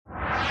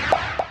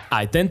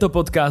Aj tento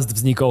podcast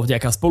vznikol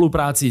vďaka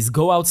spolupráci s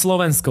Go Out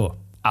Slovensko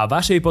a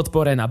vašej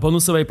podpore na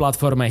bonusovej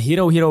platforme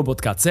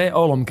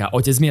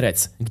herohero.co/Otec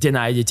Mirec, kde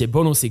nájdete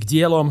bonusy k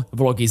dielom,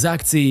 vlogy z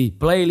akcií,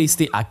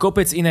 playlisty a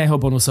kopec iného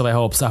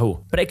bonusového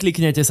obsahu.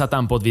 Prekliknete sa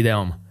tam pod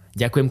videom.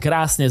 Ďakujem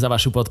krásne za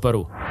vašu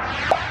podporu.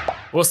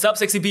 What's up,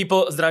 sexy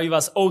people? Zdraví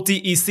vás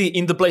OTEC,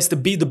 in the place to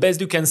be the best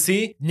you can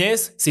see.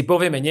 Dnes si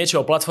povieme niečo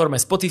o platforme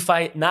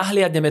Spotify,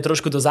 nahliadneme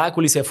trošku do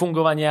zákulisia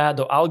fungovania,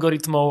 do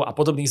algoritmov a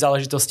podobných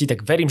záležitostí,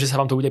 tak verím, že sa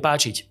vám to bude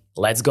páčiť.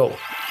 Let's go!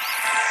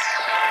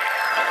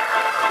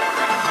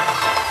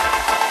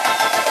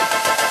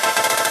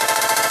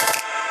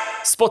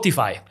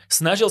 Spotify.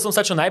 Snažil som sa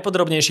čo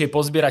najpodrobnejšie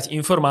pozbierať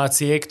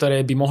informácie,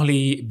 ktoré by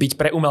mohli byť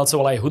pre umelcov,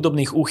 ale aj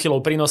hudobných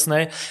úchylov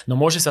prínosné, no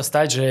môže sa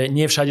stať, že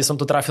nie všade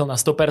som to trafil na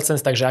 100%,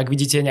 takže ak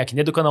vidíte nejaké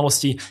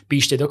nedokonalosti,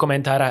 píšte do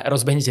komentára,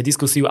 rozbehnite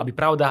diskusiu, aby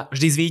pravda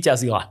vždy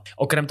zvíťazila.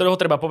 Okrem toho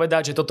treba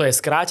povedať, že toto je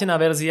skrátená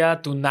verzia,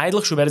 tú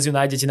najdlhšiu verziu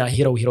nájdete na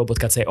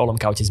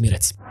herohero.co/Otec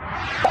Mirec.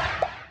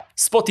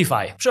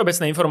 Spotify.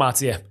 Všeobecné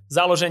informácie.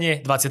 Založenie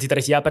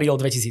 23. apríl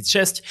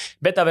 2006,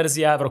 beta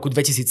verzia v roku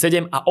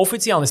 2007 a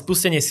oficiálne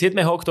spustenie 7.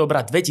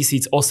 októbra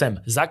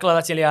 2008.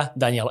 Zakladatelia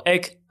Daniel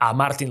Ek a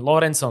Martin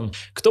Lorentzon.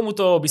 K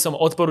tomuto by som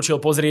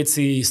odporučil pozrieť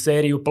si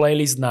sériu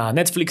playlist na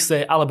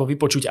Netflixe alebo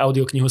vypočuť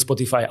audioknihu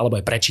Spotify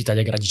alebo aj prečítať,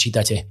 ak radi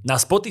čítate. Na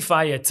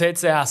Spotify je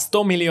cca 100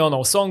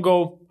 miliónov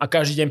songov a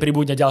každý deň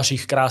pribúdne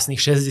ďalších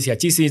krásnych 60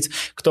 000,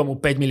 k tomu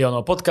 5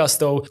 miliónov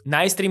podcastov.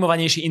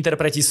 Najstreamovanejší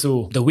interpreti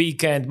sú The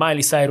Weeknd,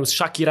 Miley Cyrus,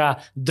 Shakira,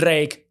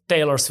 Drake,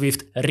 Taylor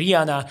Swift,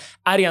 Rihanna,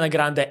 Ariana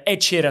Grande, Ed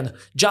Sheeran,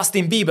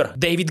 Justin Bieber,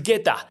 David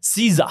Guetta,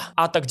 SZA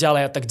a tak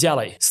ďalej a tak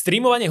ďalej.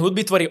 Streamovanie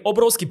hudby tvorí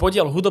obrovský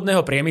podiel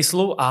hudobného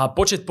priemyslu a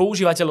počet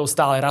používateľov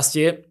stále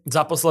rastie.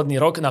 Za posledný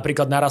rok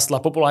napríklad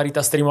narastla popularita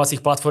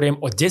streamovacích platform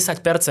o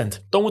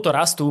 10%. Tomuto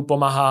rastu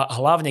pomáha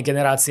hlavne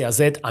generácia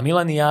Z a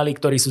mileniáli,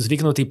 ktorí sú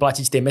zvyknutí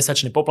platiť tie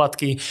mesačné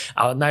poplatky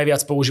a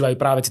najviac používajú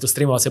práve tieto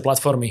streamovacie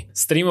platformy.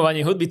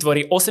 Streamovanie hudby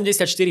tvorí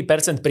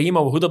 84%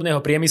 príjmov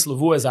hudobného priemyslu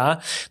v USA,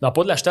 no a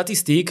podľa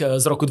štatistík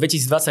z roku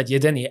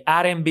 2021 je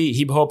R&B,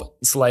 hip-hop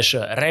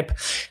 / rap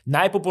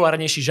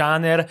najpopulárnejší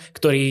žáner,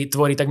 ktorý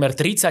tvorí takmer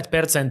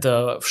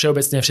 30%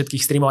 všeobecne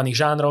všetkých streamovaných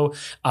žánrov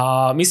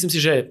a myslím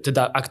si, že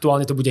teda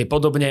aktuálne to bude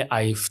podobne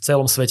aj v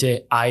celom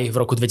svete, aj v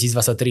roku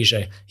 2023,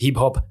 že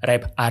hip-hop,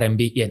 rap,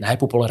 R&B je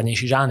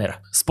najpopulárnejší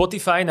žáner.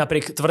 Spotify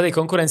napriek tvrdej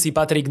konkurencii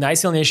patrí k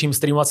najsilnejším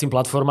streamovacím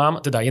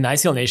platformám, teda je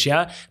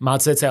najsilnejšia, má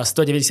cca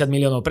 190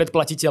 miliónov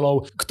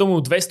predplatiteľov, k tomu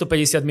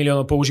 250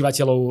 miliónov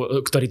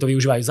používateľov, ktorí to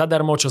využívajú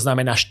zadarmo, čo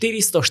znamená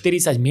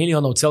 440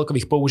 miliónov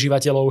celkových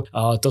používateľov.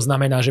 To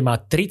znamená, že má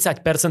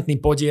 30%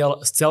 podiel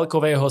z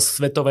celkového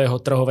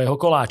svetového trhového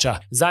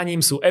koláča. Za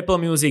ním sú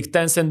Apple Music,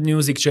 Tencent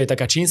Music, čo je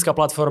taká čínska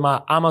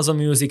platforma, Amazon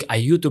Music a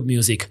YouTube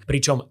Music.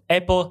 Pričom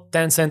Apple,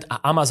 Tencent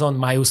a Amazon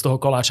majú z toho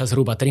koláča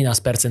zhruba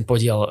 13%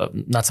 podiel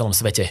na celom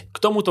svete. K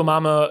tomuto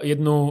mám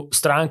jednu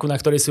stránku,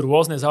 na ktorej sú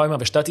rôzne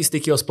zaujímavé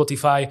štatistiky o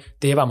Spotify,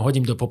 tie vám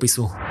hodím do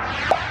popisu.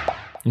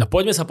 No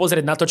poďme sa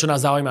pozrieť na to, čo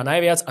nás zaujíma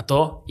najviac, a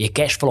to je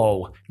cash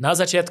flow. Na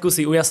začiatku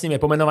si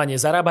ujasníme pomenovanie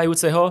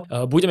zarábajúceho.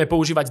 Budeme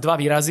používať dva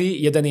výrazy.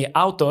 Jeden je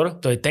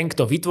autor, to je ten,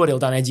 kto vytvoril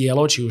dané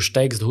dielo, či už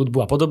text, hudbu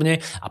a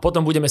podobne. A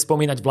potom budeme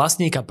spomínať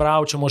vlastníka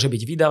práv, čo môže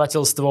byť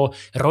vydavateľstvo,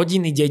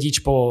 rodinný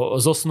dedič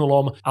po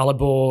zosnulom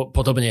alebo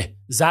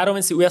podobne.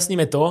 Zároveň si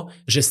ujasníme to,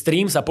 že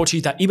stream sa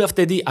počíta iba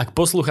vtedy, ak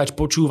posluchač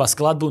počúva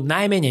skladbu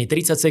najmenej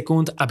 30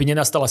 sekúnd, aby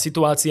nenastala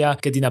situácia,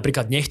 kedy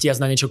napríklad nechtiac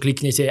na niečo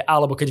kliknete,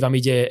 alebo keď vám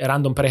ide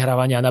random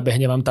prehrávanie a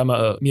nabehne vám tam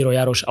Miro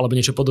Jaroš alebo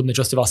niečo podobné,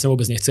 čo ste vlastne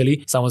vôbec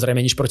nechceli. Samozrejme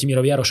nič proti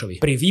Mirovi Jarošovi.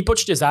 Pri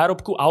výpočte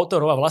zárobku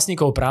autorov a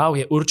vlastníkov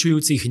práv je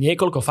určujúcich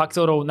niekoľko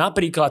faktorov,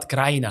 napríklad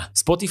krajina.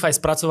 Spotify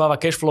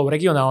spracováva cashflow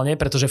regionálne,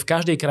 pretože v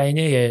každej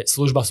krajine je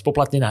služba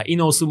spoplatnená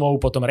inou sumou,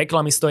 potom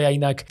reklamy stoja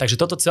inak, takže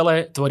toto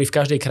celé tvorí v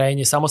každej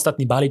krajine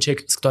samostatný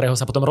balíček, z ktorého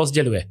sa potom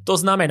rozdeľuje. To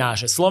znamená,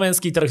 že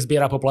slovenský trh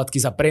zbiera poplatky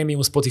za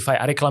prémium Spotify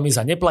a reklamy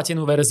za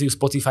neplatenú verziu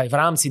Spotify v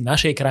rámci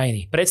našej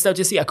krajiny.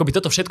 Predstavte si, ako by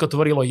toto všetko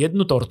tvorilo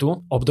jednu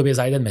tortu, obdobie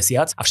za jeden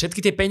mesiac, a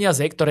všetky tie peniaze,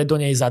 ktoré do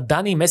nej za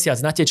daný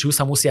mesiac natečú,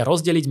 sa musia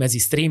rozdeliť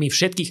medzi streamy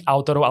všetkých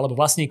autorov alebo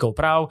vlastníkov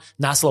práv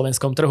na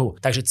slovenskom trhu.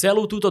 Takže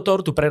celú túto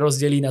tortu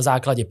prerozdelí na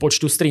základe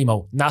počtu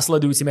streamov.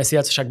 Nasledujúci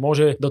mesiac však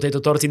môže do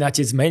tejto torty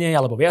natiecť menej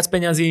alebo viac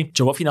peňazí,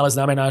 čo vo finále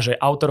znamená, že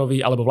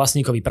autorovi alebo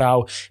vlastníkovi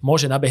práv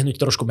môže nabehnúť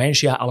trošku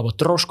menšia alebo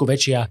trošku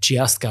väčšia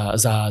čiastka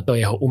za to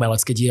jeho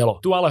umelecké dielo.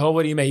 Tu ale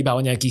hovoríme iba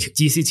o nejakých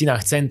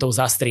tisícinách centov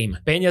za stream.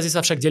 Peniaze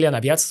sa však delia na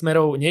viac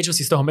smerov, niečo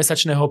si z toho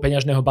mesačného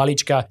peňažného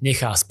balíčka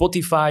nechá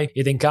Spotify.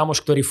 Jeden kamoš,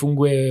 ktorý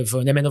funguje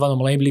v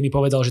nemenovanom labeli, mi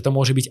povedal, že to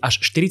môže byť až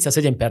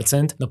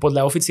 47%, no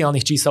podľa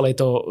oficiálnych čísel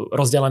je to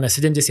rozdelené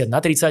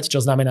 70/30,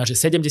 čo znamená, že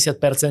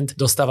 70%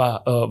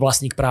 dostáva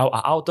vlastník práv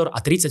a autor a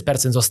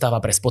 30% zostáva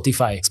pre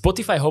Spotify.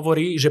 Spotify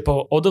hovorí, že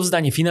po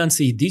odovzdaní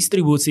financií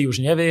distribúcii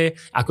už nevie,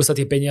 ako sa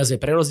tie peniaze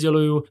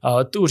prerozdeľujú.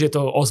 Tu už je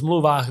to o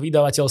zmluvách,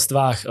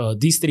 vydavateľstvách,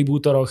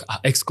 distribútoroch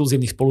a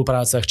exkluzívnych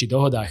spoluprácach či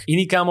dohodách.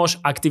 Iný kamoš,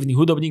 aktívny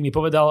hudobník, mi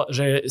povedal,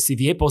 že si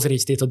vie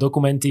pozrieť tieto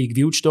dokumenty k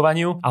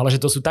vyúčtovaniu, ale ale že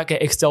to sú také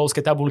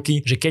excelovské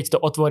tabuľky, že keď to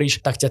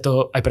otvoríš, tak ťa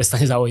to aj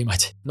prestane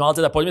zaujímať. No ale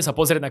teda poďme sa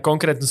pozrieť na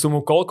konkrétnu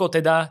sumu, koľko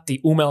teda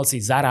tí umelci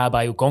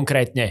zarábajú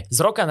konkrétne. Z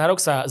roka na rok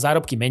sa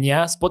zárobky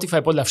menia,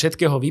 Spotify podľa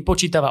všetkého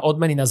vypočítava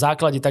odmeny na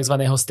základe tzv.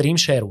 Stream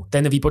shareu.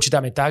 Ten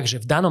vypočítame tak, že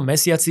v danom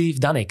mesiaci, v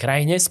danej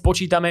krajine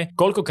spočítame,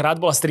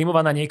 koľkokrát bola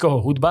streamovaná niekoho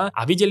hudba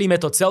a vydelíme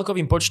to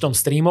celkovým počtom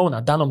streamov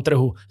na danom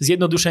trhu.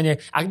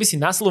 Zjednodušene, ak by si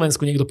na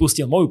Slovensku niekto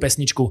pustil moju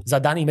pesničku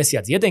za daný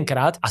mesiac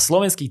jedenkrát a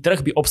slovenský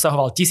trh by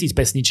obsahoval 1000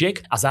 pesničiek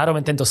a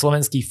zároveň tento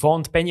slovenský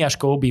fond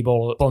peniažkov by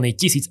bol plný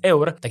 1000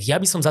 eur, tak ja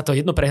by som za to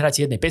jedno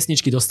prehratie jednej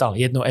pesničky dostal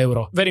 1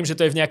 euro. Verím, že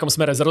to je v nejakom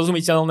smere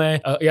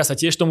zrozumiteľné. Ja sa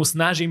tiež tomu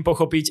snažím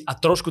pochopiť a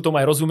trošku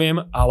tomu aj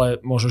rozumiem, ale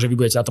možno, že vy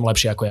budete na tom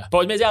lepšie ako ja.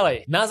 Poďme ďalej.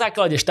 Na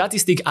základe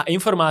štatistík a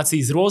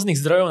informácií z rôznych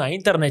zdrojov na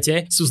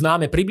internete sú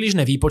známe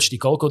približné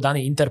výpočty, koľko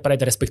daný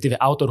interpret, respektíve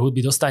autor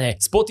hudby dostane.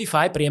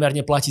 Spotify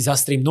priemerne platí za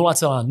stream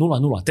 0,003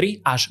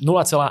 až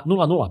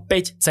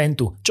 0,005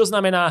 centu, čo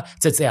znamená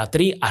cca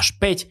 3 až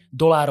 $5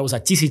 za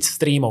 1000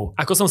 streamov.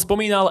 Ako som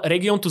spomínal,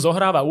 región tu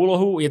zohráva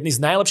úlohu, jedny z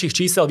najlepších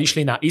čísel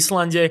vyšli na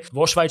Islande,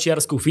 vo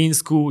Švajčiarsku,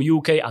 Fínsku,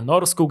 UK a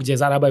Norsku, kde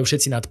zarábajú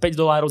všetci nad $5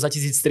 za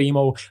 1000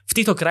 streamov. V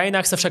týchto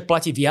krajinách sa však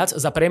platí viac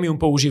za premium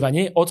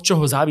používanie, od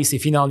čoho závisí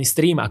finálny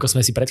stream, ako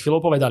sme si pred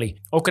chvíľou povedali.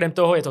 Okrem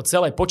toho je to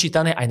celé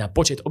počítané aj na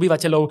počet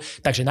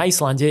obyvateľov, takže na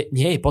Islande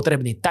nie je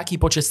potrebný taký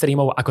počet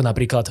streamov ako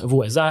napríklad v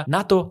USA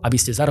na to, aby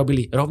ste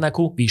zarobili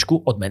rovnakú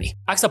výšku odmeny.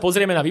 Ak sa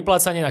pozrieme na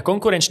vyplácanie na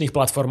konkurenčných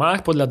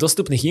platformách, podľa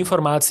dostupných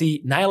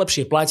informácií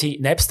najlepšie platí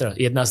Napster,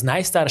 jedna z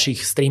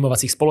najstarších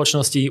streamovacích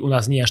spoločností, u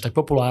nás nie až tak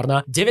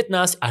populárna, 19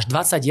 až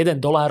 $21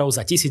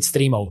 za 1000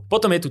 streamov.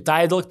 Potom je tu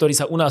Tidal, ktorý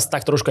sa u nás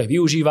tak trošku aj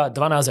využíva,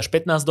 12 až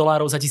 $15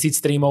 za 1000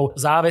 streamov,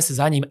 záves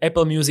za ním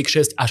Apple Music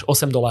 6 až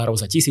 $8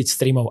 za 1000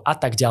 streamov a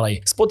tak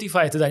ďalej.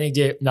 Spotify je teda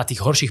niekde na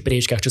tých horších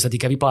priečkach, čo sa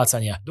týka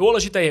vyplácania.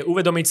 Dôležité je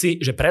uvedomiť si,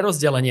 že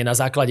prerozdelenie na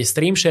základe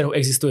stream shareu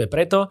existuje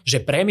preto,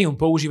 že premium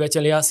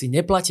používatelia si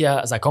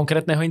neplatia za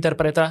konkrétneho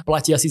interpreta,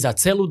 platia si za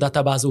celú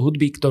databázu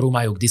hudby, ktorú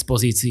majú k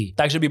dispozícii.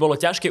 Takže by bolo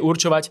ťažké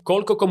určovať,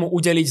 koľko komu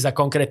udeliť za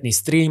konkrétny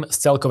stream z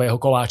celkového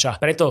koláča.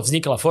 Preto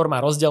vznikla forma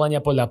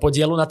rozdelenia podľa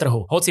podielu na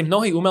trhu. Hoci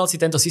mnohí umelci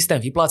tento systém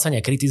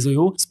vyplácania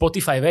kritizujú,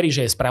 Spotify verí,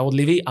 že je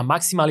spravodlivý a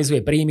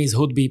maximalizuje príjmy z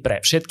hudby pre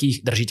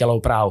všetkých držiteľov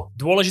práv.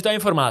 Dôležitá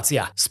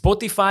informácia.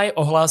 Spotify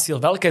ohlásil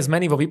veľké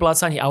zmeny vo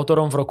vyplácaní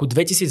autorom v roku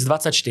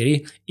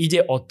 2024. Ide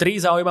o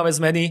 3 zaujímavé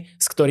zmeny,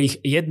 z ktorých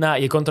jedna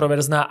je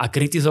kontroverzná a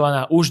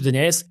kritizovaná už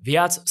dnes.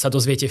 Viac sa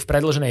dozviete v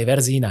predĺženej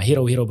verzii na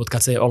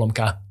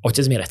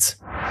herohero.co/Otec Mirec.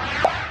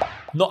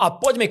 No a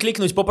poďme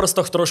kliknúť po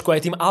prstoch trošku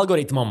aj tým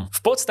algoritmom. V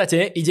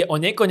podstate ide o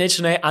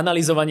nekonečné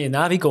analyzovanie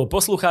návykov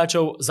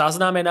poslucháčov,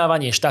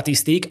 zaznamenávanie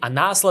štatistík a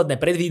následné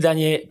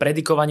predvídanie,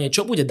 predikovanie,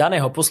 čo bude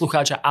daného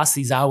poslucháča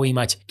asi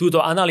zaujímať. Túto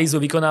analýzu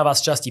vykonáva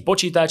z časti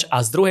počítač a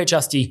z druhej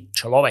časti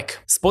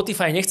človek.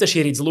 Spotify nechce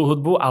šíriť zlú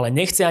hudbu, ale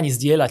nechce ani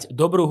zdieľať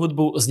dobrú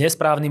hudbu s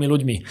nesprávnymi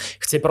ľuďmi.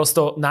 Chce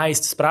prosto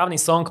nájsť správny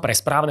song pre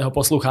správneho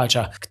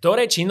poslucháča.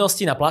 Ktoré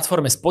činnosti na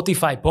platforme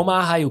Spotify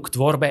pomáhajú k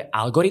tvorbe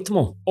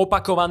algoritmu?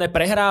 Opakované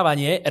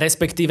prehrávanie,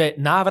 respektíve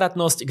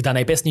návratnosť k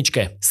danej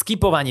pesničke.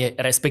 Skipovanie,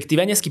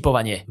 respektíve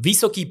neskipovanie.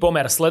 Vysoký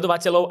pomer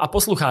sledovateľov a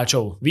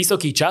poslucháčov.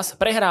 Vysoký čas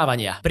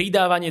prehrávania.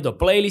 Pridávanie do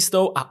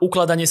playlistov a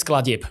ukladanie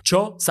skladieb.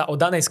 Čo sa o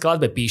danej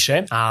skladbe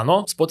píše?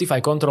 Áno,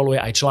 Spotify kontroluje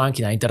aj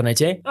články na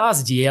internete a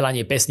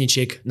zdieľanie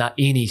pesničiek na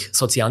iných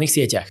sociálnych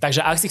sieťach.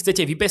 Takže ak si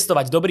chcete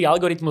vypestovať dobrý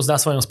algoritmus na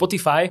svojom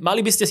Spotify,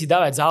 mali by ste si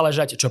dávať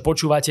záležať, čo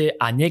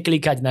počúvate a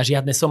neklikať na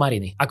žiadne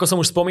somariny. Ako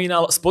som už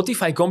spomínal,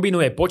 Spotify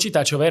kombinuje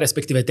počítačové,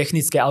 respektíve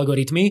technické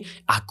algoritmy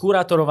a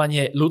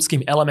kurátorovanie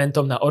ľudským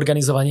elementom na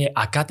organizovanie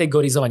a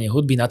kategorizovanie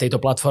hudby na tejto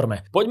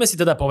platforme. Poďme si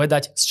teda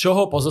povedať, z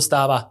čoho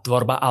pozostáva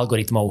tvorba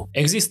algoritmov.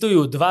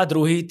 Existujú dva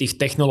druhy tých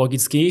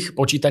technologických,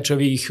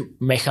 počítačových,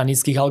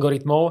 mechanických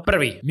algoritmov.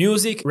 Prvý,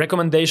 Music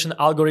Recommendation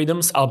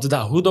Algorithms, alebo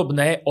teda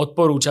hudobné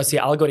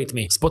odporúčacie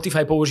algoritmy.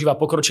 Spotify používa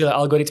pokročilé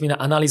algoritmy na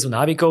analýzu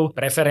návykov,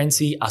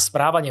 preferencií a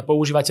správanie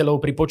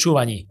používateľov pri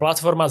počúvaní.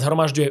 Platforma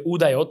zhromažďuje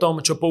údaje o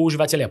tom, čo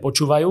používatelia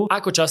počúvajú,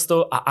 ako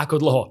často a ako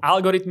dlho.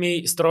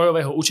 Algoritmy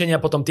strojového učenia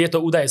potom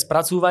tieto údaje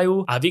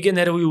spracúvajú a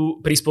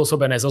vygenerujú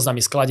prispôsobené zoznamy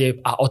skladieb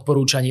a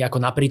odporúčaní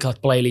ako napríklad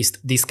playlist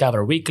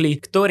Discover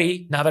Weekly,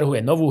 ktorý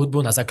navrhuje novú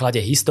hudbu na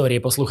základe histórie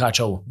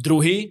poslucháčov.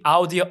 Druhý,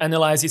 Audio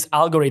Analysis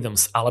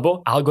Algorithms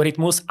alebo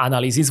algoritmus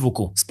analýzy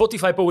zvuku.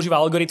 Spotify používa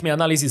algoritmy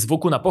analýzy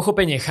zvuku na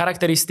pochopenie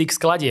charakteristík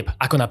skladieb,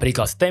 ako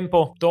napríklad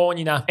tempo,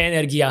 tónina,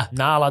 energia,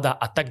 nálada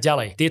a tak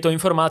ďalej. Tieto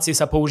informácie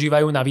sa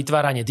používajú na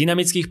vytváranie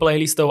dynamických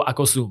playlistov,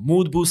 ako sú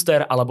Mood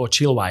Booster alebo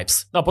Chill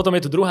Vibes. No a potom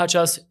je tu druhá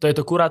časť, to je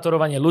to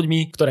kurátorovanie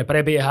ľuďmi, ktoré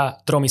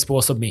prebieha 3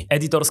 spôsobmi.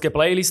 Editorské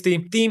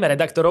playlisty. Tým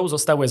redaktorov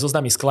zostavuje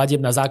zoznamy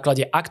skladieb na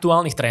základe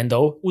aktuálnych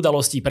trendov,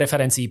 udalostí,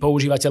 preferencií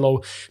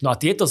používateľov. No a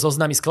tieto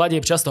zoznamy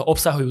skladieb často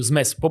obsahujú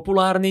zmes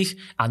populárnych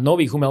a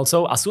nových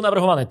umelcov a sú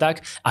navrhované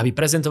tak, aby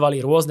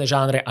prezentovali rôzne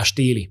žánre a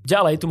štýly.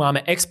 Ďalej tu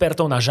máme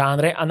expertov na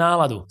žánre a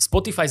náladu.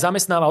 Spotify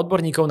zamestnáva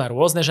odborníkov na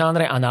rôzne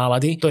žánre a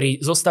nálady, ktorí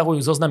zostavujú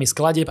zoznamy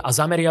skladieb a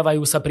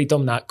zameriavajú sa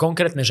pritom na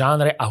konkrétne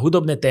žánre a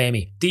hudobné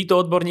témy. Títo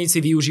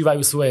odborníci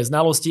využívajú svoje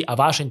znalosti a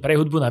vášeň pre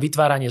hudbu hudbu na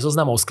vytváranie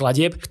zoznamov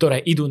skladieb,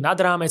 ktoré idú nad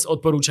rámec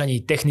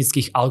odporúčaní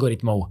technických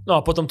algoritmov. No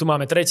a potom tu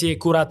máme tretie,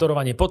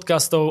 kurátorovanie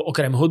podcastov.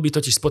 Okrem hudby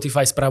totiž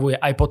Spotify spravuje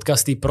aj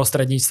podcasty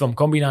prostredníctvom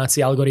kombinácie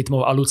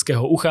algoritmov a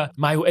ľudského ucha.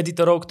 Majú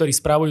editorov, ktorí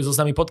spravujú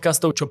zoznamy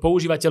podcastov, čo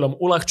používateľom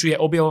uľahčuje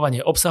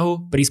objavovanie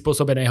obsahu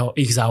prispôsobeného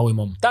ich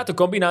záujmom. Táto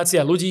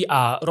kombinácia ľudí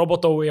a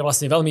robotov je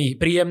vlastne veľmi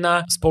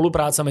príjemná.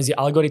 Spolupráca medzi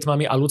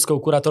algoritmami a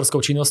ľudskou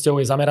kurátorskou činnosťou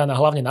je zameraná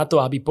hlavne na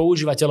to, aby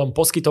používateľom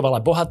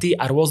poskytovala bohatý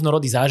a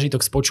rôznorodý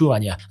zážitok z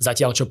počúvania.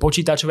 Zatiaľ čo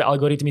počítačové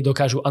algoritmy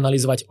dokážu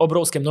analyzovať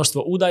obrovské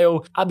množstvo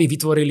údajov, aby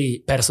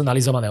vytvorili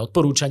personalizované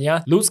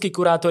odporúčania, ľudskí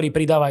kurátori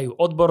pridávajú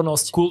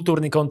odbornosť,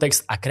 kultúrny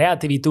kontext a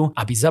kreativitu,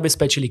 aby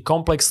zabezpečili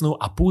komplexnú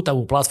a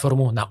pútavú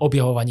platformu na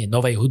objavovanie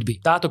novej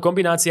hudby. Táto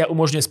kombinácia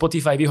umožňuje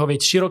Spotify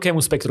vyhovieť širokému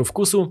spektru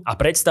vkusu a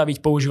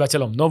predstaviť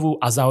používateľom novú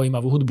a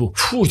zaujímavú hudbu.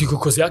 Fú, ty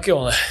kokos, jaké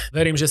one.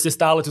 Verím, že ste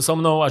stále tu so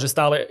mnou a že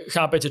stále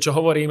chápete, čo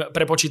hovorím,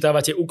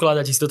 prepočítavate,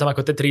 ukladáte si to tam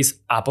ako Tetris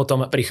a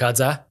potom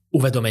prichádza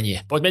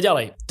uvedomenie. Poďme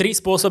ďalej.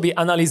 3 spôsoby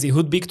analýzy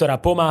hudby, ktorá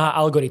pomáha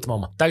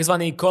algoritmom.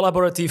 Takzvaný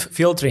collaborative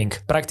filtering.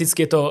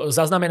 Prakticky je to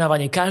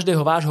zaznamenávanie každého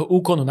vášho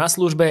úkonu na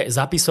službe,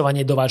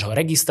 zapisovanie do vášho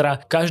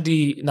registra.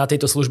 Každý na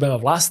tejto službe má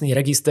vlastný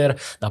register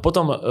a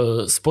potom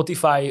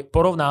Spotify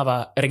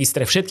porovnáva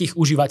registre všetkých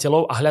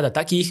užívateľov a hľada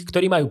takých,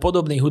 ktorí majú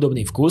podobný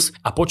hudobný vkus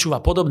a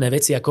počúva podobné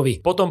veci ako vy.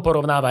 Potom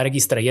porovnáva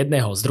registre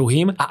jedného s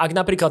druhým a ak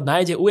napríklad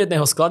nájde u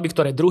jedného skladby,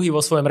 ktoré druhý vo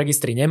svojom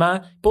registri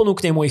nemá,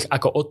 ponúkne mu ich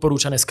ako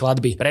odporúčané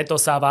skladby.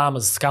 Preto sa vám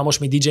s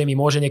kamošmi DJmi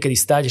môže niekedy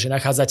stať, že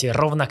nachádzate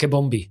rovnaké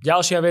bomby.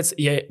 Ďalšia vec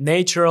je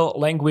Natural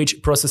Language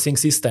Processing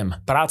System.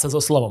 Práca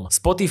so slovom.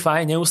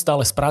 Spotify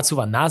neustále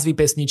spracúva názvy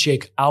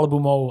pesničiek,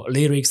 albumov,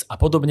 lyrics a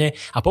podobne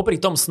a popri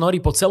tom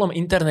snorí po celom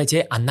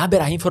internete a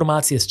naberá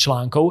informácie z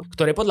článkov,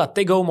 ktoré podľa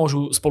tagov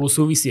môžu spolu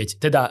súvisieť.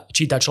 Teda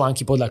číta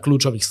články podľa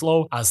kľúčových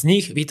slov a z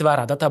nich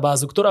vytvára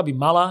databázu, ktorá by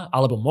mala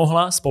alebo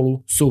mohla spolu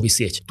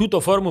súvisieť.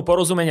 Túto formu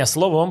porozumenia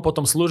slovom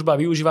potom služba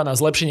využíva na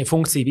zlepšenie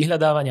funkcií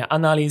vyhľadávania,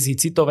 analýzy,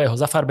 citového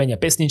zafarbenia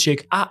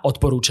pesničiek a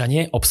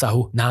odporúčanie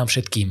obsahu nám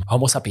všetkým.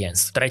 Homo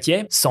sapiens.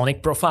 Tretie,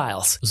 Sonic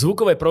Profiles.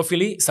 Zvukové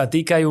profily sa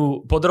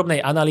týkajú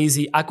podrobnej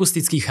analýzy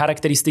akustických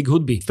charakteristík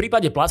hudby. V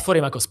prípade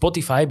platform ako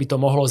Spotify by to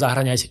mohlo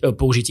zahŕňať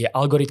použitie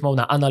algoritmov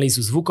na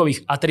analýzu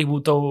zvukových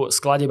atribútov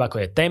skladieb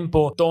ako je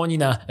tempo,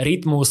 tónina,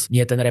 rytmus,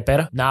 nie ten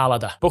reper,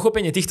 nálada.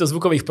 Pochopenie týchto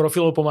zvukových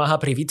profilov pomáha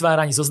pri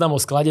vytváraní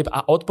zoznamov skladieb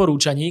a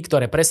odporúčaní,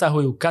 ktoré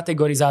presahujú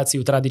kategorizáciu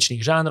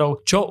tradičných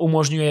žánrov, čo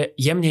umožňuje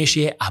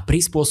jemnejšie a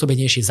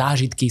prispôsobenejšie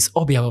zážitky z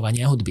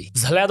objavovania hudby.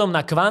 Vzhľadom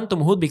na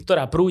kvantum hudby,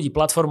 ktorá prúdi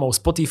platformou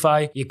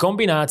Spotify, je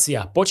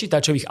kombinácia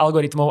počítačových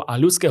algoritmov a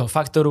ľudského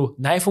faktoru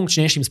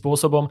najfunkčnejším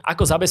spôsobom,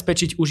 ako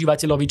zabezpečiť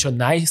užívateľovi čo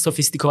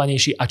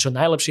najsofistikovanejší a čo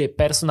najlepšie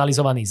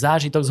personalizovaný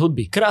zážitok z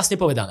hudby. Krásne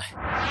povedané.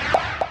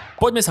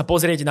 Poďme sa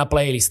pozrieť na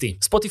playlisty.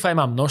 Spotify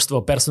má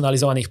množstvo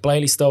personalizovaných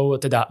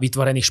playlistov, teda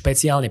vytvorených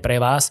špeciálne pre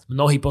vás.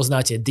 Mnohí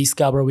poznáte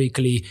Discover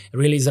Weekly,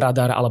 Release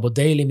Radar alebo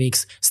Daily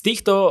Mix. Z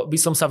týchto by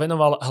som sa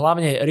venoval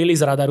hlavne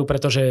Release Radaru,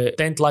 pretože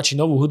ten tlačí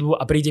novú hudbu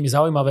a príde mi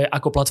zaujímavé,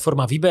 ako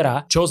platforma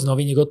vyberá, čo z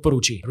noviniek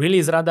odporúči.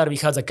 Release Radar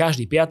vychádza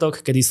každý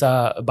piatok, kedy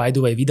sa by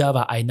the way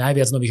vydáva aj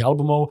najviac nových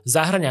albumov.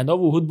 Zahŕňa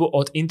novú hudbu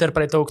od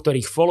interpretov,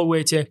 ktorých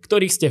followujete,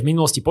 ktorých ste v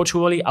minulosti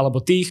počúvali, alebo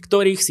tých,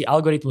 ktorých si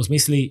algoritmus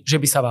myslí, že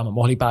by sa vám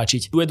mohli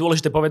páčiť. Tu je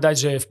dôležité povedať,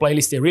 že v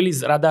playliste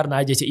Release Radar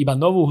nájdete iba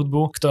novú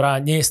hudbu,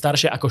 ktorá nie je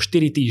staršia ako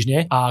 4 týždne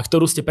a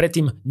ktorú ste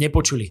predtým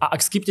nepočuli. A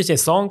ak skipnete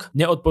song,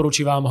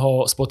 neodporúči vám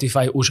ho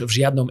Spotify už v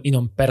žiadnom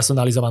inom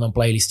personalizovanom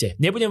playliste.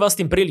 Nebudem vás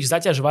tým príliš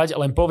zaťažovať,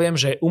 len poviem,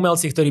 že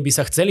umelci, ktorí by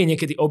sa chceli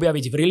niekedy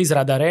objaviť v Release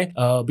Radare,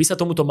 by sa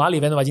tomuto mali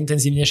venovať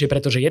intenzívnejšie,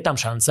 pretože je tam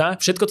šanca.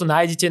 Všetko to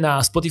nájdete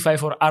na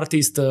Spotify for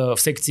Artists v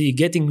sekcii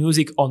Getting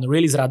Music on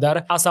Release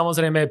Radar a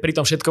samozrejme pri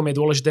tom všetkom je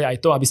dôležité aj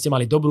to, aby ste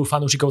mali dobrú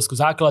fanúšikovskú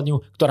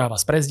základňu, ktorá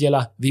vás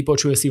prezdieľa,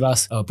 vypočuje si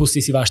vás,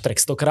 pustí si váš track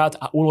 100-krát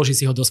a uloží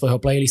si ho do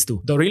svojho playlistu.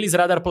 Do Release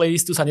Radar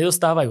playlistu sa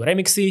nedostávajú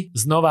remixy,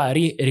 znova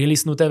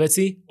releasnuté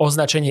veci,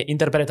 označenie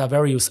interpreta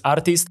Various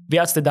Artist,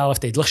 viac teda ale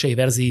v tej dlhšej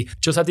verzii.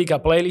 Čo sa týka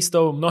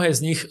playlistov, mnohé z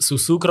nich sú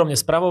súkromne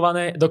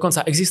spravované,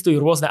 dokonca existujú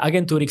rôzne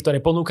agentúry,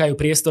 ktoré ponúkajú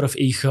priestor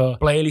v ich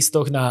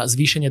playlistoch na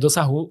zvýšenie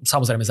dosahu,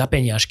 samozrejme za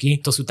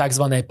peniažky. To sú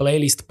tzv.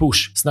 Playlist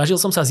push.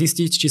 Snažil som sa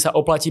zistiť, či sa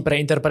oplatí pre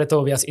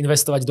interpretov viac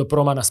investovať do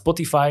proma na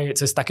Spotify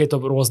cez takéto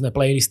rôzne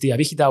playlisty a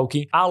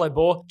vychytávky,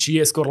 alebo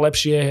či je skôr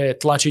lepšie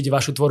tlačiť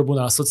vašu tvorbu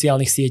na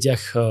sociálnych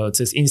sieťach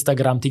cez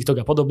Instagram,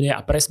 TikTok a podobne a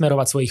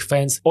presmerovať svojich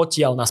fans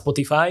odtiaľ na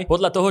Spotify.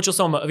 Podľa toho, čo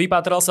som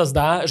vypátral, sa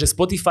zdá, že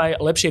Spotify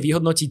lepšie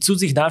vyhodnotí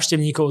cudzích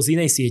návštevníkov z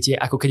inej siete,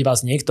 ako keď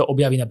vás niekto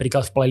objaví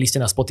napríklad v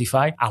playliste na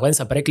Spotify a len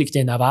sa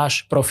preklikne na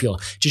váš profil.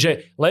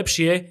 Čiže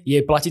lepšie je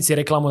platiť si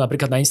reklamu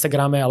napríklad na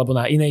Instagrame alebo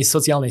na inej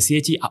sociálnej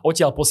sieti a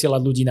odtiaľ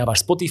posielať ľudí na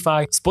váš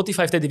Spotify.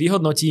 Spotify vtedy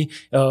vyhodnotí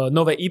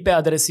nové IP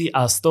adresy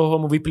a z toho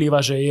mu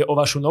vyplýva, že je o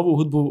vašu novú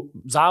hudbu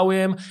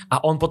záujem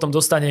a on potom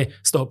dostane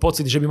z toho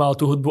pocit, že by mal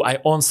tú hudbu aj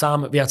on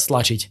sám viac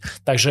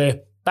tlačiť. Takže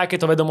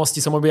takéto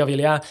vedomosti som objavil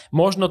ja.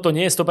 Možno to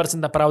nie je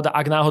 100% pravda,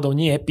 ak náhodou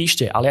nie,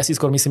 píšte, ale ja si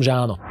skôr myslím, že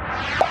áno.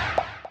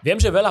 Viem,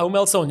 že veľa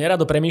umelcov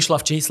nerado premýšľa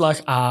v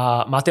číslach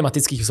a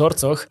matematických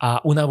vzorcoch a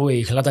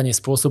unavuje ich hľadanie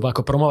spôsobu,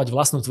 ako promovať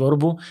vlastnú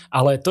tvorbu,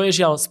 ale to je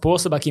žiaľ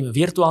spôsob, akým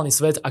virtuálny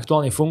svet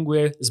aktuálne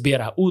funguje,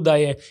 zbiera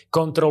údaje,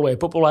 kontroluje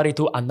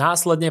popularitu a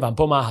následne vám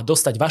pomáha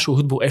dostať vašu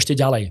hudbu ešte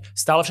ďalej.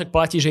 Stále však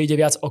platí, že ide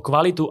viac o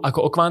kvalitu ako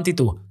o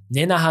kvantitu.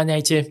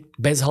 Nenaháňajte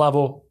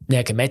bezhlavo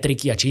nejaké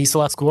metriky a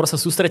čísla, skôr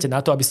sa sústrete na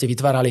to, aby ste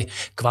vytvárali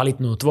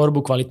kvalitnú tvorbu,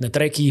 kvalitné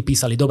tracky,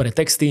 písali dobré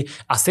texty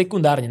a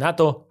sekundárne na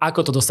to,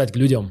 ako to dostať k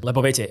ľuďom.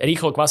 Lebo viete,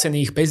 rýchlo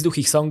kvasených,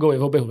 bezduchých songov je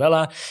v obehu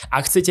veľa.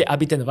 Ak chcete,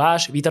 aby ten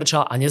váš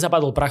vytrčal a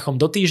nezapadol prachom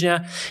do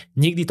týždňa,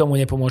 nikdy tomu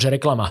nepomôže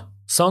reklama.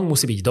 Song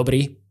musí byť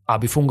dobrý,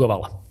 aby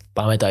fungoval.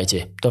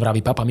 Pamätajte, to vraví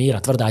Papa Míra,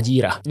 tvrdá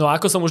díra. No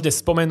a ako som už dnes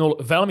spomenul,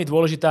 veľmi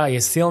dôležitá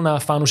je silná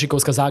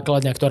fanúšikovská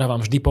základňa, ktorá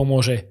vám vždy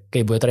pomôže,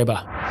 keď bude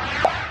treba.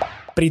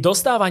 Pri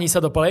dostávaní sa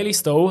do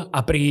playlistov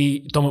a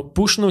pri tom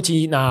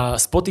pušnutí na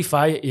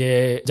Spotify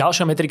je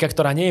ďalšia metrika,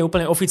 ktorá nie je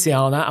úplne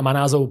oficiálna a má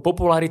názov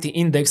Popularity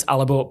Index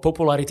alebo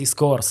Popularity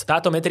Scores.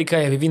 Táto metrika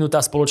je vyvinutá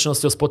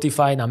spoločnosťou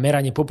Spotify na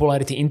meranie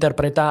popularity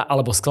interpreta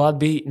alebo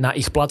skladby na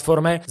ich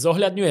platforme.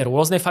 Zohľadňuje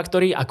rôzne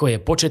faktory, ako je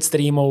počet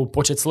streamov,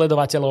 počet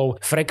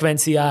sledovateľov,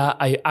 frekvencia,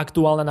 aj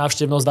aktuálna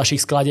návštevnosť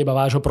vašich skladieb a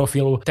vášho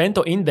profilu.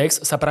 Tento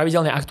index sa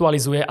pravidelne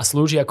aktualizuje a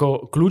slúži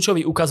ako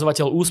kľúčový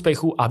ukazovateľ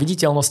úspechu a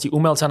viditeľnosti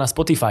umelca na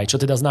Spotify,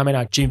 čo teda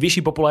znamená, čím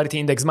vyšší popularity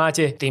index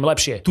máte, tým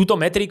lepšie. Túto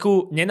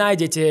metriku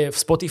nenájdete v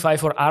Spotify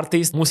for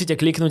Artists, musíte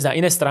kliknúť na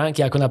iné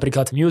stránky ako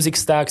napríklad Music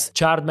Stacks,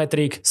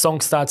 Chartmetric,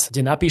 Songstats,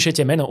 kde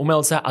napíšete meno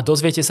umelca a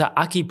dozviete sa,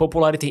 aký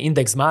popularity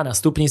index má na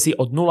stupnici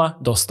od 0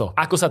 do 100.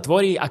 Ako sa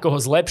tvorí, ako ho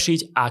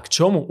zlepšiť a k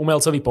čomu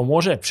umelcovi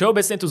pomôže.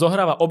 Všeobecne tu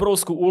zohráva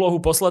obrovskú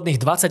úlohu posledných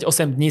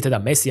 28 dní,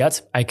 teda mesiac,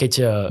 aj keď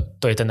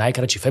to je ten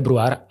najkratší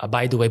február a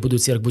by the way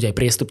budúci rok bude aj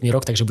priestupný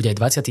rok, takže bude aj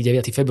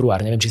 29.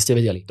 február, neviem, či ste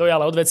vedeli. To je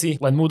ale od veci,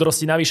 len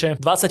múdrosti navyše.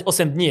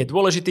 28 dní je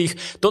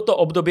dôležitých. Toto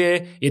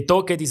obdobie je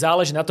to, kedy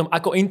záleží na tom,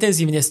 ako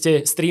intenzívne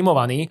ste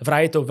streamovaní.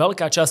 Vraj je to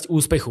veľká časť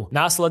úspechu.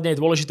 Následne je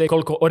dôležité,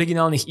 koľko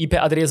originálnych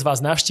IP adries vás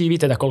navštívi,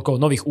 teda koľko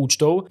nových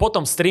účtov.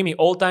 Potom streamy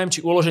all time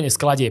či uloženie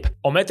skladieb.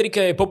 O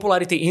metrike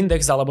Popularity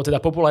Index alebo teda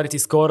Popularity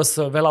Scores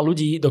veľa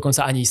ľudí,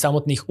 dokonca ani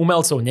samotných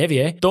umelcov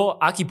nevie. To,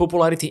 aký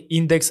Popularity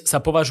Index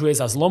sa považuje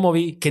za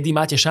zlomový, kedy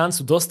máte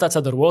šancu dostať sa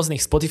do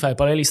rôznych Spotify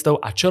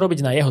playlistov a čo robiť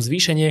na jeho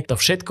zvýšenie, to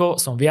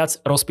všetko som viac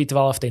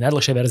rozpitval v tej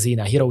najdlhšej verzii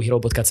na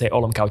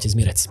herohero.co/Otec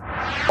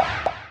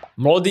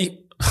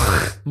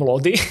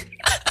Mlody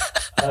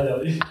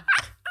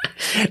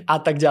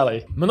a tak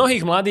ďalej.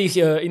 Mnohých mladých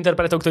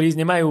interpretov, ktorí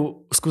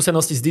nemajú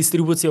skúsenosti s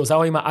distribúciou,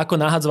 zaujíma, ako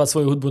nahadzovať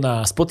svoju hudbu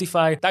na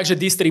Spotify. Takže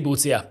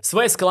distribúcia.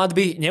 Svoje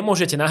skladby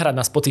nemôžete nahrať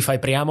na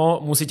Spotify priamo,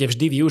 musíte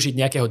vždy využiť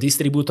nejakého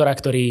distribútora,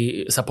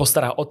 ktorý sa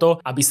postará o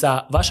to, aby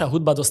sa vaša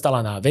hudba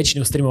dostala na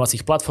väčšinu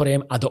streamovacích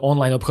platform a do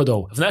online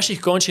obchodov. V našich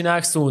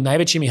končinách sú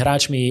najväčšími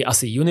hráčmi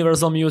asi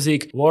Universal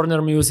Music,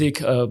 Warner Music,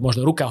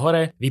 možno Ruka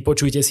hore.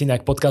 Vypočujte si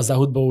inak podcast Za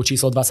hudbou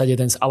číslo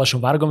 21 s Alešom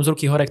Vargom z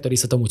Ruky hore, ktorý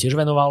sa tomu tiež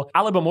venoval.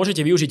 Alebo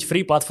môžete využiť free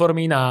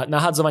platformy na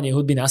nahadzovanie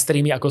hudby na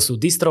streamy, ako sú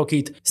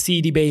DistroKid,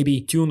 CD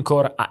Baby,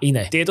 TuneCore a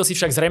iné. Tieto si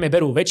však zrejme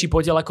berú väčší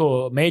podiel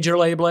ako major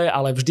label,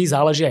 ale vždy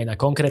záleží aj na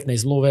konkrétnej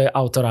zmluve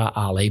autora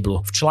a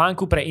labelu. V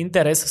článku pre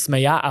Interes sme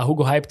ja a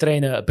Hugo Hype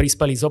Train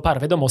prispeli zo pár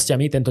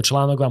vedomosťami, tento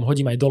článok vám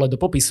hodím aj dole do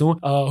popisu.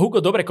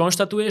 Hugo dobre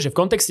konštatuje, že v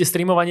kontexte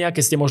streamovania,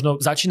 keď ste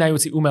možno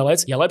začínajúci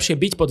umelec, je lepšie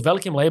byť pod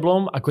veľkým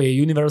labelom, ako je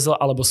Universal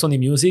alebo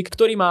Sony Music,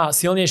 ktorý má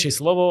silnejšie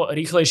slovo,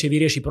 rýchlejšie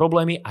vyrieši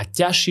problémy a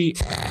ťaží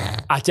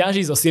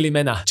zo sily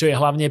mena, čo je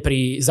hlavne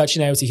pri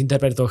začínajúcich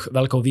interpretoch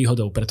veľkou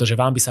výhodou, pretože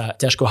vám by sa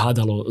ťažko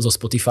hádalo so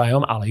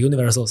Spotifyom, ale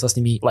Universal sa s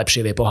nimi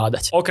lepšie vie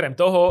pohádať. Okrem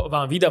toho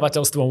vám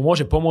vydavateľstvo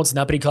môže pomôcť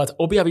napríklad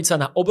objaviť sa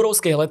na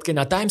obrovskej letke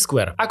na Times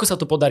Square. Ako sa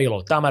to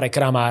podarilo Tamare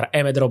Kramár,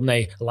 Eme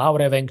Drobnej,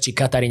 Laure Venk či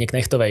Kataríne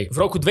Knechtovej. V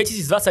roku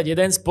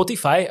 2021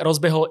 Spotify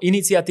rozbehol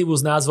iniciatívu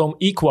s názvom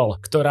Equal,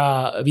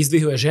 ktorá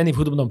vyzdvihuje ženy v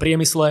hudobnom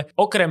priemysle.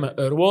 Okrem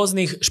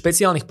rôznych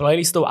špeciálnych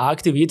playlistov a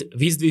aktivít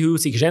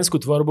vyzdvihujúcich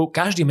ženskú tvorbu,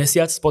 každý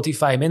mesiac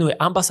Spotify menuje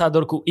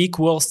ambasádorku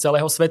Equal z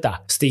celého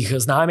sveta. Z tých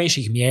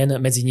známejších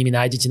mien medzi nimi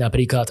nájdete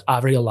napríklad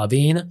Avril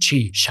Lavigne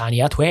či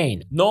Shania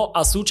Twain. No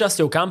a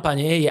súčasťou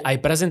kampane je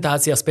aj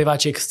prezentácia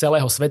speváčiek z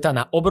celého sveta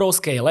na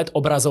obrovskej LED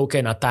obrazovke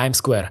na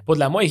Times Square.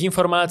 Podľa mojich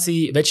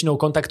informácií väčšinou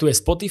kontaktuje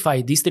Spotify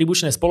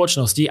distribučné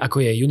spoločnosti,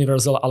 ako je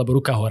Universal alebo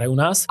Ruka hore u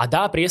nás, a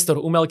dá priestor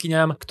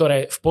umelkyňam,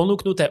 ktoré v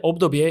ponúknuté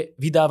obdobie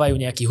vydávajú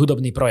nejaký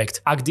hudobný projekt.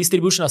 Ak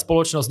distribučná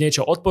spoločnosť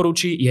niečo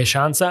odporúči, je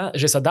šanca,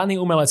 že sa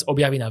daný umelec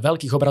objaví na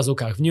veľkých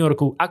obrazovkách v New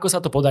Yorku, ako sa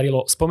to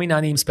podarilo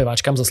spomínaným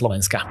speváčkam zo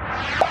Slovenska.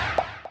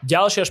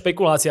 Ďalšia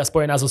špekulácia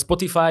spojená so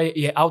Spotify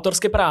je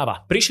autorské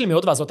práva. Prišli mi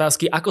od vás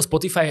otázky, ako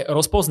Spotify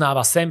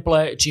rozpoznáva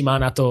sample, či má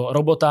na to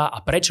robota a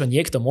prečo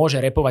niekto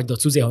môže repovať do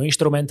cudzieho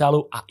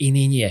inštrumentálu a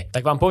iný nie.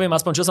 Tak vám poviem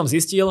aspoň, čo som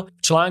zistil.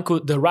 V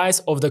článku The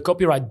Rise of the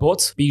Copyright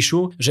Bots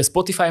píšu, že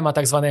Spotify má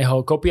tzv.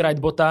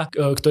 Copyright bota,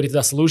 ktorý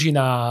teda slúži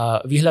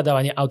na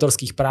vyhľadávanie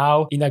autorských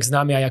práv, inak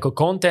známy aj ako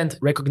Content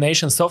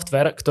Recognition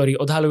Software, ktorý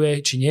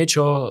odhaľuje, či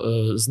niečo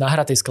z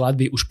nahratej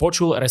skladby už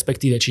počul,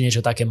 respektíve či niečo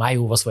také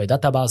majú vo svojej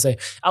databáze,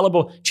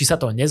 alebo či sa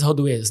to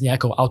nezhoduje s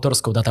nejakou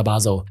autorskou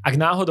databázou. Ak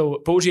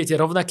náhodou použijete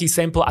rovnaký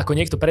sample ako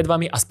niekto pred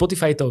vami a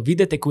Spotify to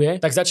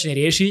vydetekuje, tak začne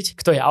riešiť,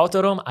 kto je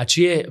autorom a či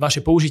je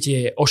vaše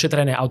použitie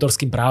ošetrené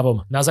autorským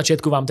právom. Na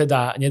začiatku vám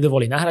teda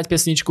nedovolí nahrať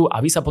pesničku a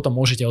vy sa potom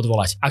môžete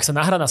odvolať. Ak sa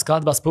nahraná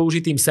skladba s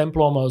použitým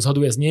samplom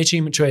zhoduje s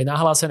niečím, čo je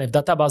nahlásené v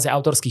databáze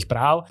autorských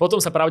práv,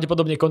 potom sa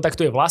pravdepodobne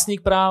kontaktuje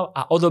vlastník práv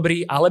a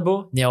odobrí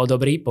alebo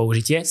neodobrí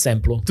použitie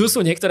samplu. Tu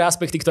sú niektoré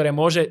aspekty, ktoré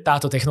môže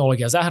táto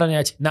technológia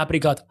zahŕňať,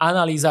 napríklad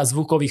analýza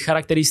zvukových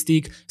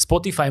charakteristík.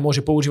 Spotify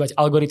môže používať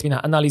algoritmy na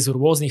analýzu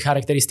rôznych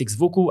charakteristík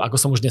zvuku, ako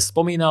som už dnes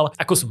spomínal,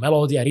 ako sú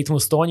melódia,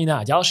 rytmus,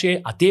 tónina a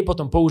ďalšie, a tie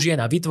potom použije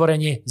na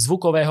vytvorenie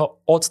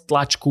zvukového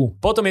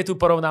odtlačku. Potom je tu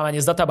porovnávanie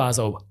s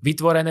databázou.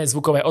 Vytvorené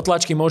zvukové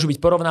odtlačky môžu byť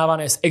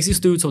porovnávané s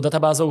existujúcou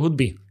databázou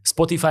hudby.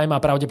 Spotify má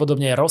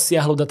pravdepodobne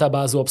rozsiahlu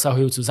databázu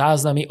obsahujúcu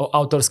záznamy o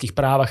autorských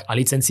právach a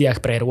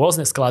licenciách pre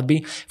rôzne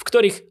skladby, v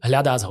ktorých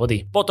hľadá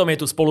zhody. Potom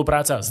je tu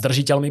spolupráca s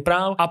držiteľmi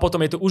práv a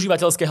potom je tu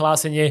užívateľské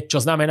hlásenie, čo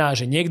znamená,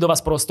 že niekto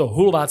vás prosto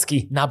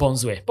hulvácky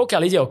nabonzuje.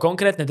 Pokiaľ ide o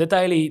konkrétne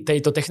detaily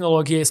tejto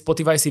technológie,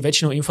 Spotify si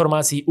väčšinu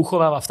informácií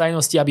uchováva v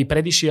tajnosti, aby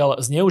predišiel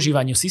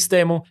zneužívaniu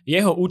systému.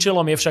 Jeho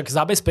účelom je však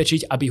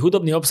zabezpečiť, aby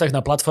hudobný obsah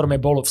na platforme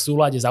bol v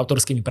súlade s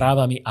autorskými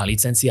právami a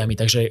licenciami,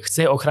 takže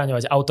chce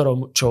ochraňovať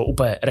autorom, čo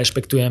úplne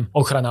rešpektujem.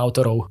 Ochrana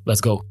autorov,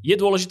 let's go. Je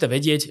dôležité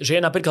vedieť, že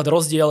je napríklad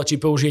rozdiel, či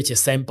použijete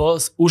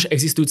sample z už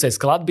existujúcej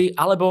skladby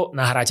alebo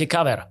nahráte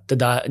cover,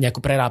 teda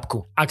nejakú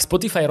prerábku. Ak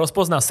Spotify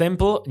rozpozná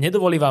sample,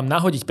 nedovolí vám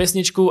nahodiť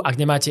pesničku, ak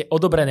nemáte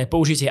odobrené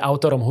použitie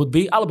autorom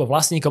hudby alebo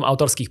vlastníkom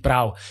autorských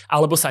práv,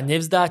 alebo sa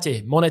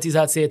nevzdáte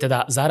monetizácie,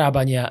 teda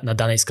zarábania na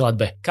danej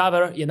skladbe.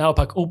 Cover je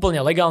naopak úplne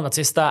legálna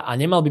cesta a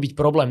nemal by byť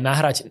problém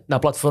nahrať na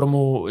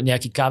platformu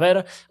nejaký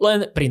cover,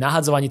 len pri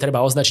nahadzovaní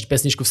treba označiť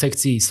pesničku v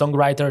sekcii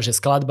Songwriter, že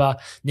skladba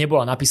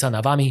nebola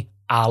napísaná vami,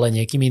 ale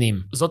niekým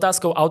iným. S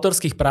otázkou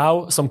autorských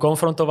práv som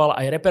konfrontoval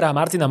aj repera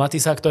Martina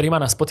Matisa, ktorý má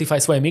na Spotify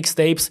svoje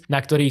mixtapes,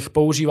 na ktorých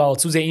používal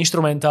cudzie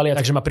inštrumentály,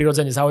 takže ma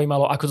prirodzene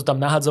zaujímalo, ako to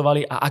tam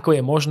nahadzovali a ako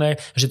je možné,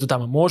 že to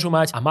tam môžu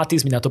mať, a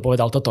Matis mi na to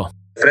povedal toto.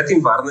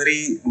 Predtým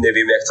Warneri,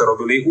 neviem, jak to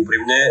robili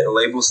úprimne,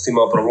 label s tým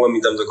mal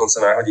problémy tam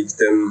dokonca nahodiť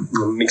ten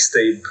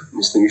mixtape,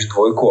 myslím, že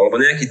 2, alebo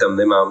nejaký tam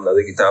nemám na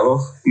digitáloch.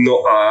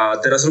 No a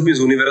teraz robím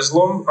s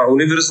Univerzalom a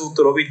Universal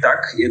to robí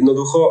tak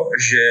jednoducho,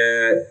 že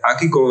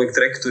akýkoľvek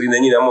track, ktorý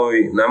není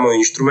na môj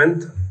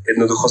inštrument,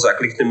 jednoducho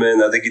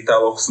zaklikneme na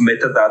digitáloch v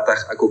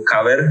metadátach ako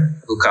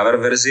cover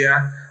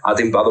verzia, a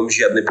tým pádom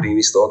žiadne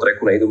príjmy z toho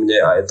tracku nejdu mne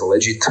a je to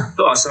legit.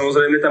 No a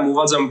samozrejme tam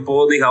uvádzam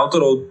pôvodných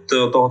autorov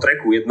toho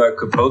tracku, jednak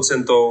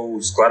producentov,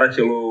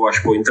 skladateľov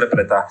až po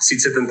interpreta.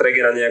 Sice ten track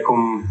je na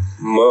nejakom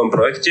mojom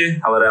projekte,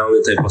 ale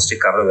reálne to je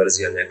proste cover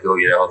verzia nejakého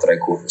iného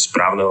tracku. Z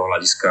právneho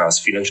hľadiska, z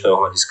finančného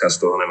hľadiska z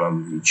toho nemám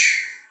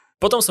nič.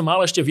 Potom som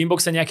mal ešte v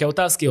inboxe nejaké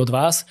otázky od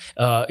vás.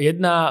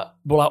 Jedna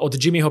bola od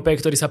Jimmyho P,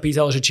 ktorý sa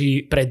pýtal, že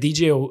či pre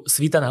DJ-ov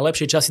svíta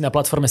najlepšie časy na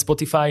platforme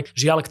Spotify.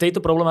 Žiaľ, k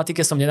tejto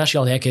problematike som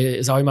nenašiel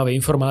nejaké zaujímavé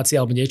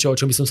informácie alebo niečo, o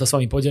čom by som sa s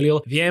vami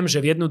podelil. Viem,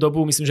 že v jednu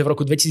dobu, myslím, že v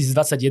roku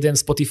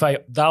 2021 Spotify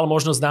dal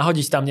možnosť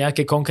nahodiť tam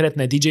nejaké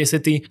konkrétne DJ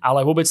sety,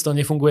 ale vôbec to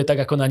nefunguje tak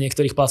ako na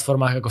niektorých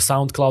platformách ako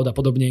SoundCloud a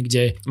podobne,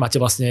 kde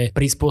máte vlastne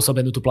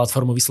prispôsobenú tú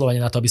platformu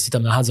vyslovene na to, aby ste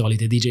tam nahadzovali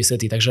tie DJ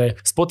sety.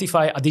 Takže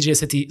Spotify a DJ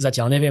sety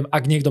zatiaľ neviem.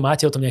 Ak niekto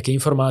máte o tom nejaké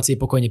informácie,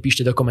 pokojne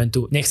píšte do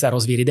komentu, nech sa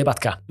rozvíri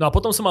debatka. No a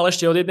potom som mal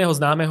ešte od jedného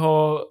známeho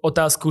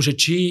otázku, že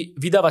či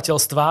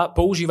vydavateľstva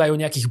používajú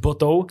nejakých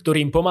botov,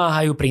 ktorí im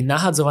pomáhajú pri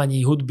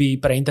nahadzovaní hudby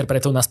pre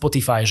interpretov na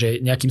Spotify, že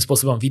nejakým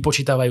spôsobom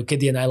vypočítavajú,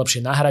 kedy je najlepšie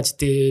nahrať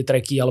tie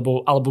tracky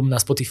alebo album na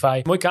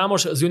Spotify. Môj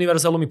kámoš z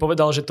Universalu mi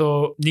povedal, že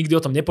to nikdy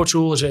o tom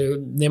nepočul, že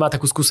nemá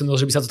takú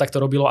skúsenosť, že by sa to takto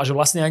robilo a že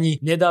vlastne ani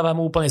nedáva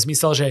mu úplne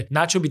zmysel, že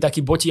na čo by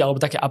takí boti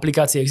alebo také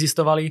aplikácie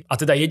existovali. A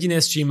teda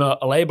jediné, s čím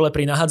labele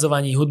pri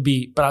nahadzovaní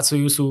hudby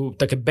pracujú, sú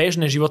také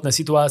bežné životné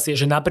situácie,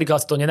 že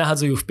napríklad to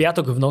nenahadzujú v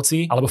piatok v noci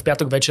alebo v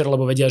piatok večer,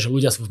 lebo vedia, že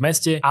ľudia sú v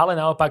meste, ale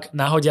naopak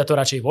nahodia to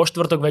radšej vo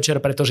štvrtok večer,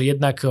 pretože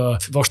jednak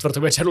vo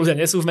štvrtok večer ľudia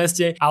nie sú v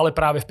meste, ale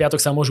práve v piatok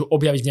sa môžu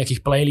objaviť v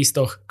nejakých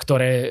playlistoch,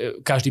 ktoré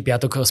každý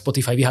piatok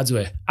Spotify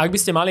vyhadzuje. Ak by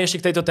ste mali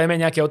ešte k tejto téme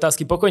nejaké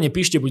otázky, pokojne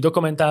píšte buď do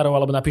komentárov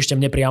alebo napíšte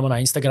mne priamo na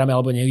Instagrame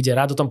alebo niekde,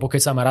 rád o tom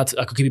pokecam a rád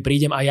ako keby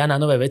prídem aj ja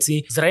na nové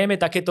veci. Zrejme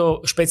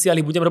takéto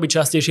špeciály budem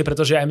robiť častejšie,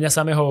 pretože aj mňa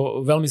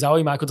samého veľmi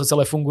zaujíma, ako to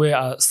celé funguje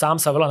a sám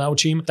sa veľa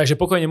naučím. Takže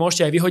pokojne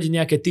môžete aj vyhodiť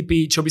nejaké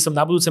tipy, čo by som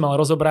na budúce mal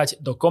rozobrať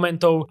do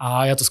komentov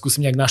a ja to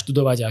skúsim nejak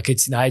naštudovať a keď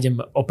si nájdem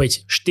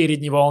opäť 4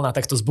 dní voľna,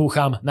 tak to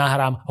zbúcham,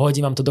 nahrám,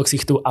 hodím vám to do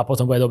ksichtu a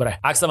potom bude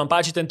dobre. Ak sa vám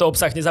páči tento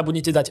obsah,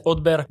 nezabudnite dať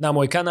odber na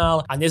môj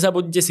kanál a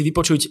nezabudnite si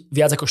vypočuť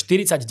viac ako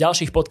 40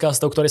 ďalších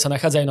podcastov, ktoré sa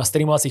nachádzajú na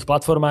streamovacích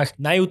platformách.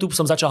 Na YouTube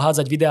som začal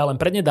hádzať videá len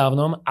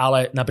prednedávnom,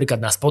 ale napríklad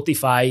na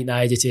Spotify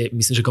nájdete,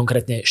 myslím, že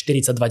konkrétne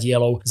 42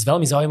 dielov s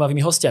veľmi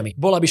zaujímavými hostiami.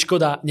 Bola by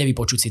škoda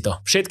nevypočuť si to.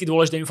 Všetky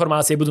dôležité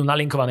informácie budú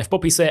nalinkované v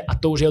popise a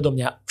to už je odo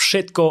mňa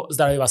všetko.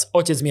 Zdraví vás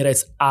otec Mirec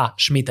a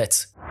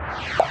Šmitec.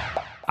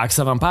 Ak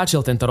sa vám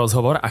páčil tento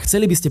rozhovor a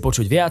chceli by ste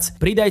počuť viac,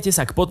 pridajte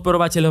sa k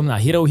podporovateľom na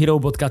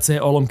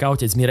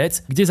herohero.co/otec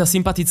Mirec, kde za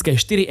sympatické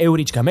 4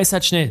 €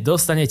 mesačne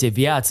dostanete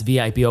viac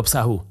VIP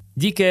obsahu.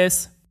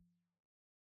 Díkes!